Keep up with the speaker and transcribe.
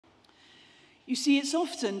You see, it's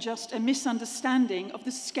often just a misunderstanding of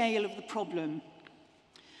the scale of the problem.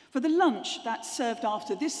 For the lunch that's served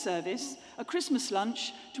after this service, a Christmas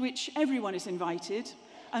lunch to which everyone is invited,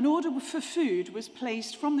 an order for food was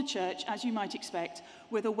placed from the church, as you might expect,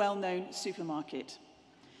 with a well-known supermarket.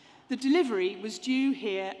 The delivery was due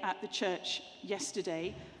here at the church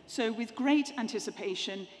yesterday, so with great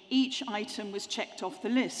anticipation, each item was checked off the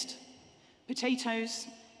list. Potatoes,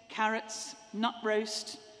 carrots, nut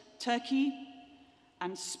roast, turkey,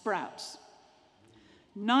 and sprouts.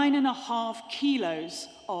 9.5 kilos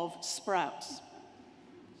of sprouts.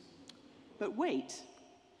 But wait,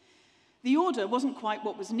 the order wasn't quite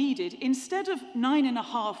what was needed. Instead of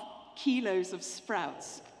 9.5 kilos of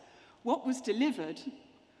sprouts, what was delivered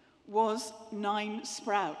was 9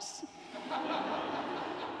 sprouts.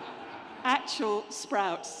 Actual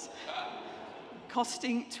sprouts,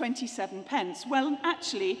 costing 27 pence. Well,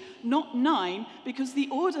 actually, not 9, because the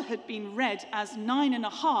order had been read as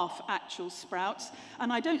 9.5 actual sprouts,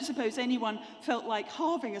 and I don't suppose anyone felt like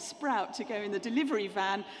halving a sprout to go in the delivery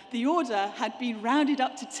van. The order had been rounded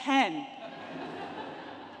up to 10.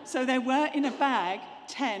 So there were in a bag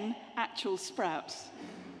 10 actual sprouts,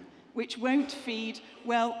 which won't feed,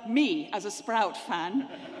 well, me as a sprout fan,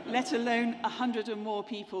 let alone 100 or more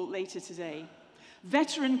people later today.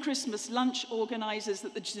 Veteran Christmas lunch organisers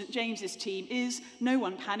that the St James's team is, no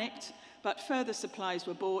one panicked, but further supplies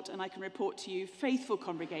were bought, and I can report to you, faithful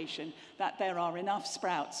congregation, that there are enough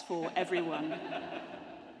sprouts for everyone.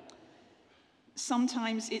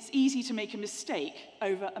 Sometimes it's easy to make a mistake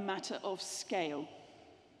over a matter of scale.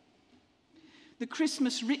 The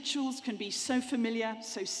Christmas rituals can be so familiar,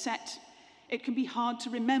 so set, it can be hard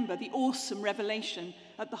to remember the awesome revelation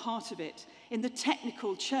at the heart of it. In the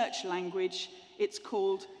technical church language, it's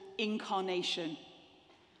called incarnation.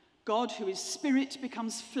 God, who is spirit,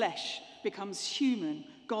 becomes flesh, becomes human.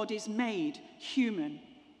 God is made human.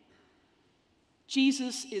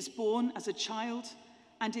 Jesus is born as a child,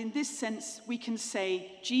 and in this sense, we can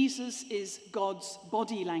say Jesus is God's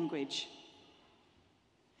body language.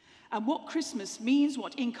 And what Christmas means,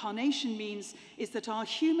 what incarnation means, is that our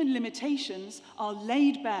human limitations are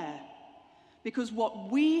laid bare, because what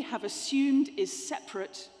we have assumed is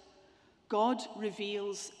separate, God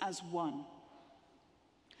reveals as one.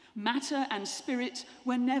 Matter and spirit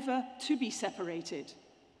were never to be separated.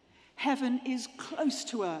 Heaven is close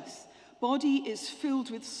to earth. Body is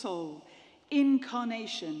filled with soul.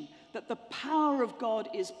 Incarnation, that the power of God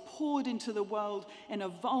is poured into the world in a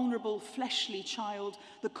vulnerable, fleshly child.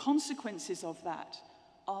 The consequences of that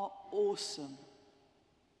are awesome.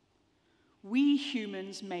 We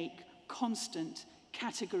humans make constant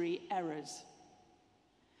category errors.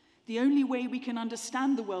 The only way we can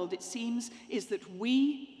understand the world, it seems, is that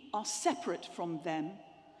we are separate from them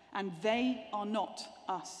and they are not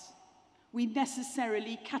us. We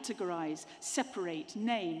necessarily categorize, separate,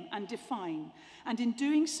 name, and define. And in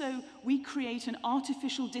doing so, we create an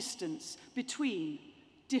artificial distance between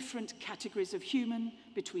different categories of human,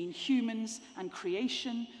 between humans and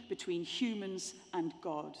creation, between humans and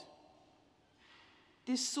God.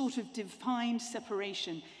 This sort of defined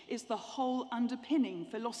separation is the whole underpinning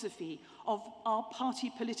philosophy of our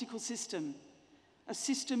party political system, a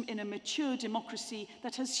system in a mature democracy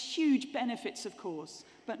that has huge benefits, of course,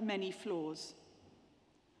 but many flaws.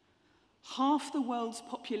 Half the world's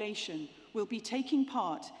population will be taking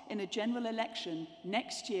part in a general election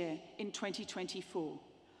next year in 2024.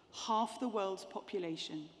 Half the world's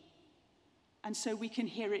population. And so we can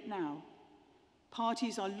hear it now.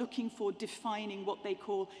 Parties are looking for defining what they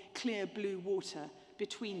call clear blue water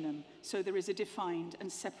between them, so there is a defined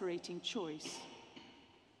and separating choice.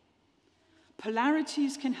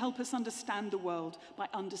 Polarities can help us understand the world by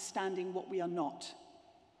understanding what we are not.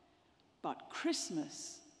 But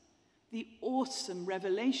Christmas, the awesome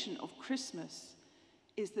revelation of Christmas,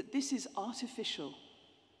 is that this is artificial,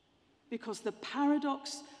 because the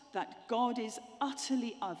paradox that God is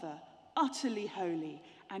utterly other, utterly holy,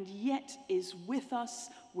 and yet is with us,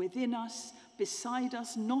 within us, beside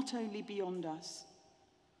us, not only beyond us.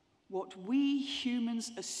 What we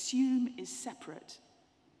humans assume is separate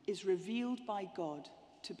is revealed by God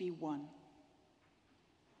to be one.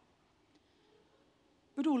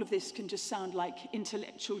 But all of this can just sound like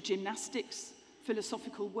intellectual gymnastics,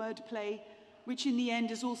 philosophical wordplay, which in the end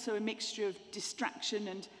is also a mixture of distraction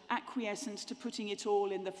and acquiescence to putting it all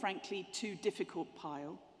in the frankly too difficult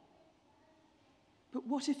pile. But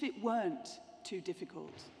what if it weren't too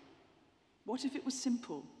difficult? What if it was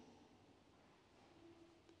simple?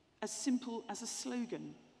 As simple as a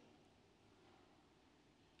slogan.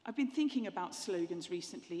 I've been thinking about slogans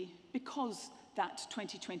recently because that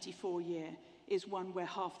 2024 year is one where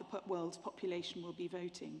half the world's population will be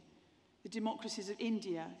voting. The democracies of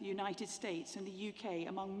India, the United States, and the UK,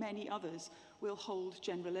 among many others, will hold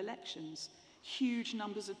general elections. Huge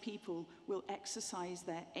numbers of people will exercise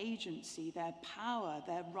their agency, their power,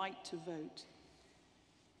 their right to vote.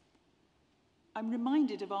 I'm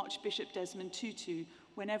reminded of Archbishop Desmond Tutu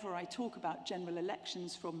whenever I talk about general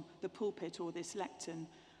elections from the pulpit or this lectern.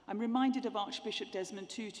 I'm reminded of Archbishop Desmond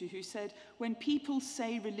Tutu, who said, "When people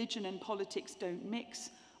say religion and politics don't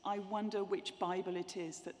mix, I wonder which Bible it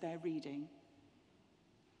is that they're reading."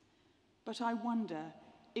 But I wonder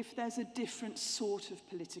if there's a different sort of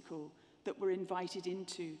political that we're invited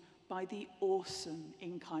into by the awesome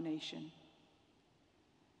incarnation.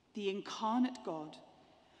 The incarnate God,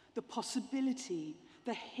 the possibility,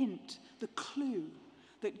 the hint, the clue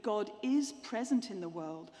that God is present in the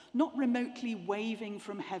world, not remotely waving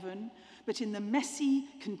from heaven, but in the messy,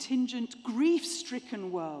 contingent,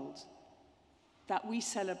 grief-stricken world that we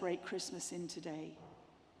celebrate Christmas in today,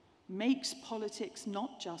 makes politics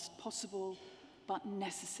not just possible, but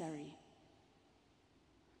necessary.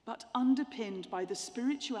 But underpinned by the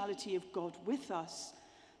spirituality of God with us,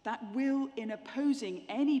 that will, in opposing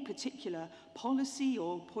any particular policy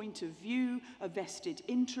or point of view, a vested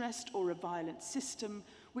interest or a violent system,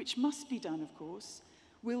 which must be done, of course,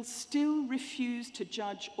 will still refuse to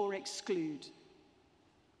judge or exclude,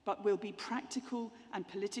 but will be practical and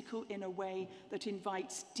political in a way that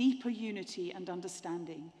invites deeper unity and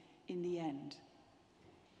understanding in the end.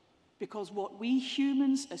 Because what we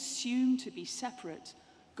humans assume to be separate,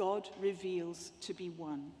 God reveals to be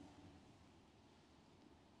one.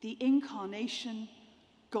 The incarnation,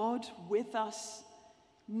 God with us,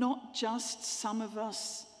 not just some of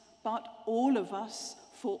us, but all of us,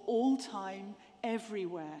 for all time,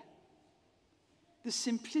 everywhere. The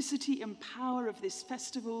simplicity and power of this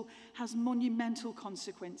festival has monumental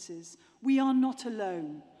consequences. We are not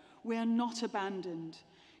alone. We are not abandoned.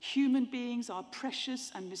 Human beings are precious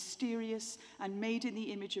and mysterious and made in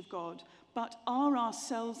the image of God, but are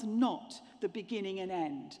ourselves not the beginning and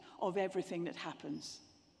end of everything that happens.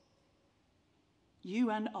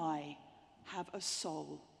 You and I have a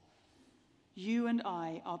soul. You and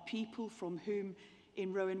I are people from whom,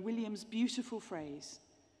 in Rowan Williams' beautiful phrase,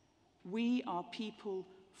 we are people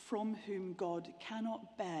from whom God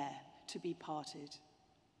cannot bear to be parted.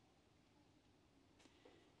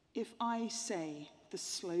 If I say the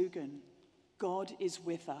slogan, "God is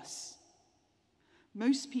with us,"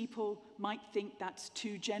 most people might think that's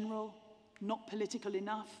too general, not political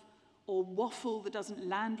enough, or waffle that doesn't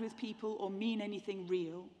land with people or mean anything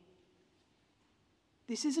real.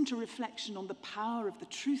 This isn't a reflection on the power of the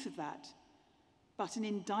truth of that, but an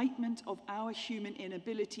indictment of our human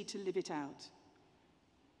inability to live it out.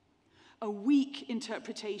 A weak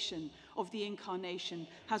interpretation of the incarnation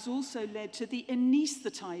has also led to the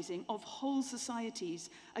anesthetizing of whole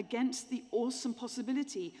societies against the awesome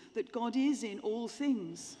possibility that God is in all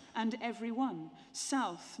things and everyone,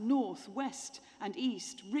 south, north, west, and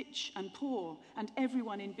east, rich and poor, and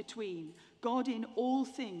everyone in between. God in all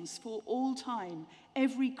things for all time,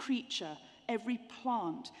 every creature, every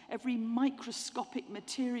plant, every microscopic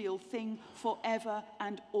material thing forever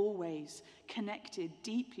and always, connected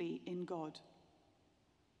deeply in God.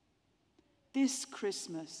 This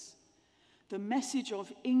Christmas, the message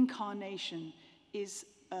of incarnation is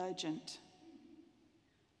urgent.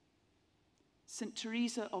 St.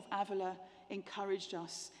 Teresa of Avila encouraged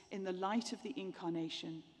us in the light of the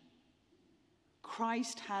incarnation.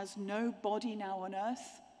 Christ has no body now on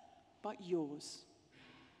earth but yours.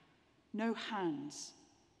 No hands,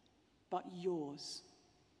 but yours.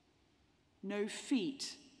 No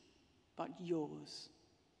feet, but yours.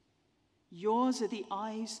 Yours are the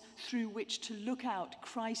eyes through which to look out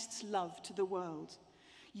Christ's love to the world.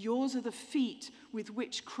 Yours are the feet with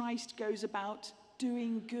which Christ goes about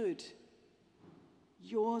doing good.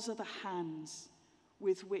 Yours are the hands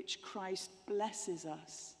with which Christ blesses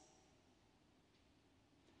us.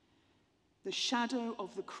 The shadow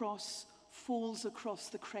of the cross falls across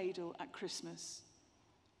the cradle at Christmas.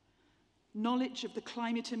 Knowledge of the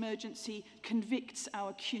climate emergency convicts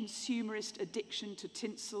our consumerist addiction to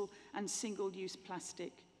tinsel and single-use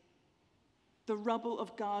plastic. The rubble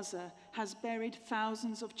of Gaza has buried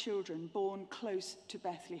thousands of children born close to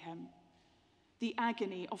Bethlehem. The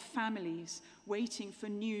agony of families waiting for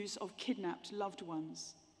news of kidnapped loved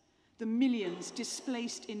ones. The millions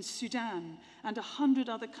displaced in Sudan and 100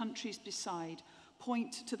 other countries beside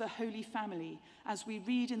point to the Holy Family as we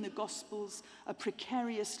read in the Gospels a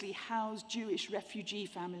precariously housed Jewish refugee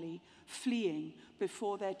family fleeing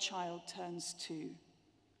before their child turns 2.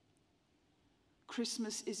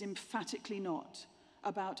 Christmas is emphatically not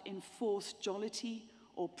about enforced jollity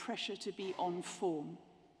or pressure to be on form,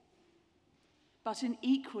 but an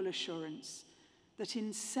equal assurance that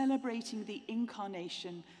in celebrating the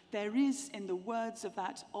incarnation, there is, in the words of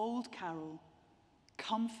that old carol,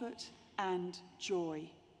 comfort and joy.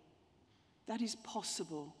 That is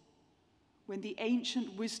possible when the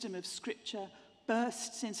ancient wisdom of Scripture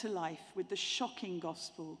bursts into life with the shocking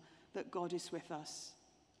gospel that God is with us.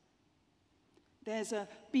 There's a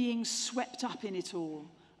being swept up in it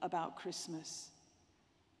all about Christmas,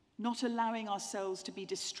 not allowing ourselves to be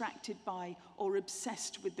distracted by or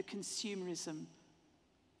obsessed with the consumerism,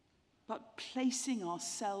 but placing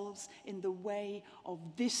ourselves in the way of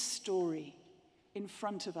this story in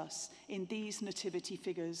front of us in these nativity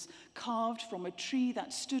figures, carved from a tree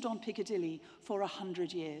that stood on Piccadilly for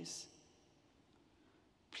 100 years.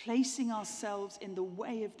 Placing ourselves in the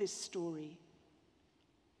way of this story,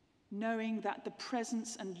 knowing that the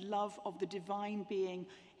presence and love of the divine being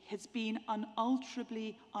has been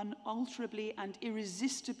unalterably and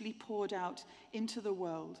irresistibly poured out into the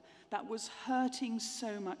world that was hurting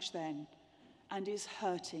so much then and is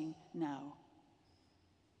hurting now.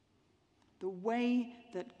 The way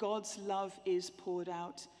that God's love is poured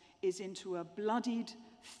out is into a bloodied,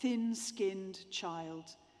 thin-skinned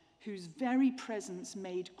child whose very presence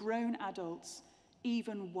made grown adults,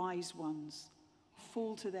 even wise ones,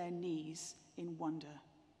 fall to their knees in wonder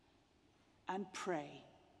and pray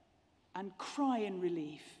and cry in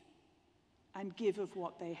relief and give of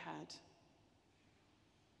what they had.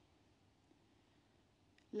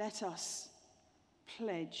 Let us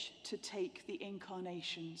pledge to take the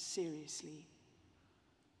incarnation seriously.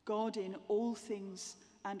 God in all things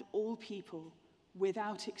and all people,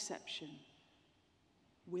 without exception.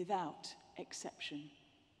 Without exception.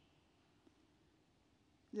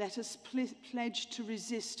 Let us pledge to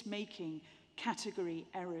resist making category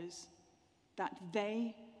errors, that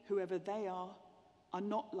they, whoever they are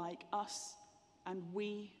not like us, and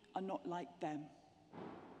we are not like them.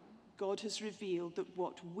 God has revealed that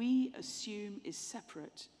what we assume is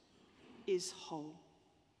separate is whole.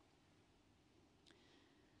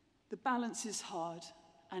 The balance is hard,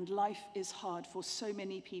 and life is hard for so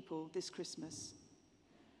many people this Christmas.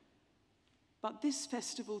 But this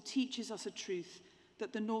festival teaches us a truth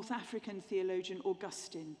that the North African theologian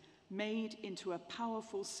Augustine made into a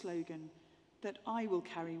powerful slogan that I will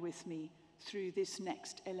carry with me through this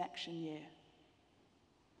next election year.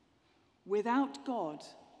 Without God,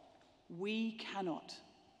 we cannot.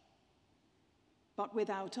 But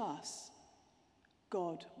without us,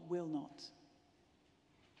 God will not.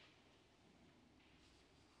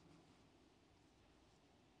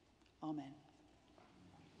 Amen.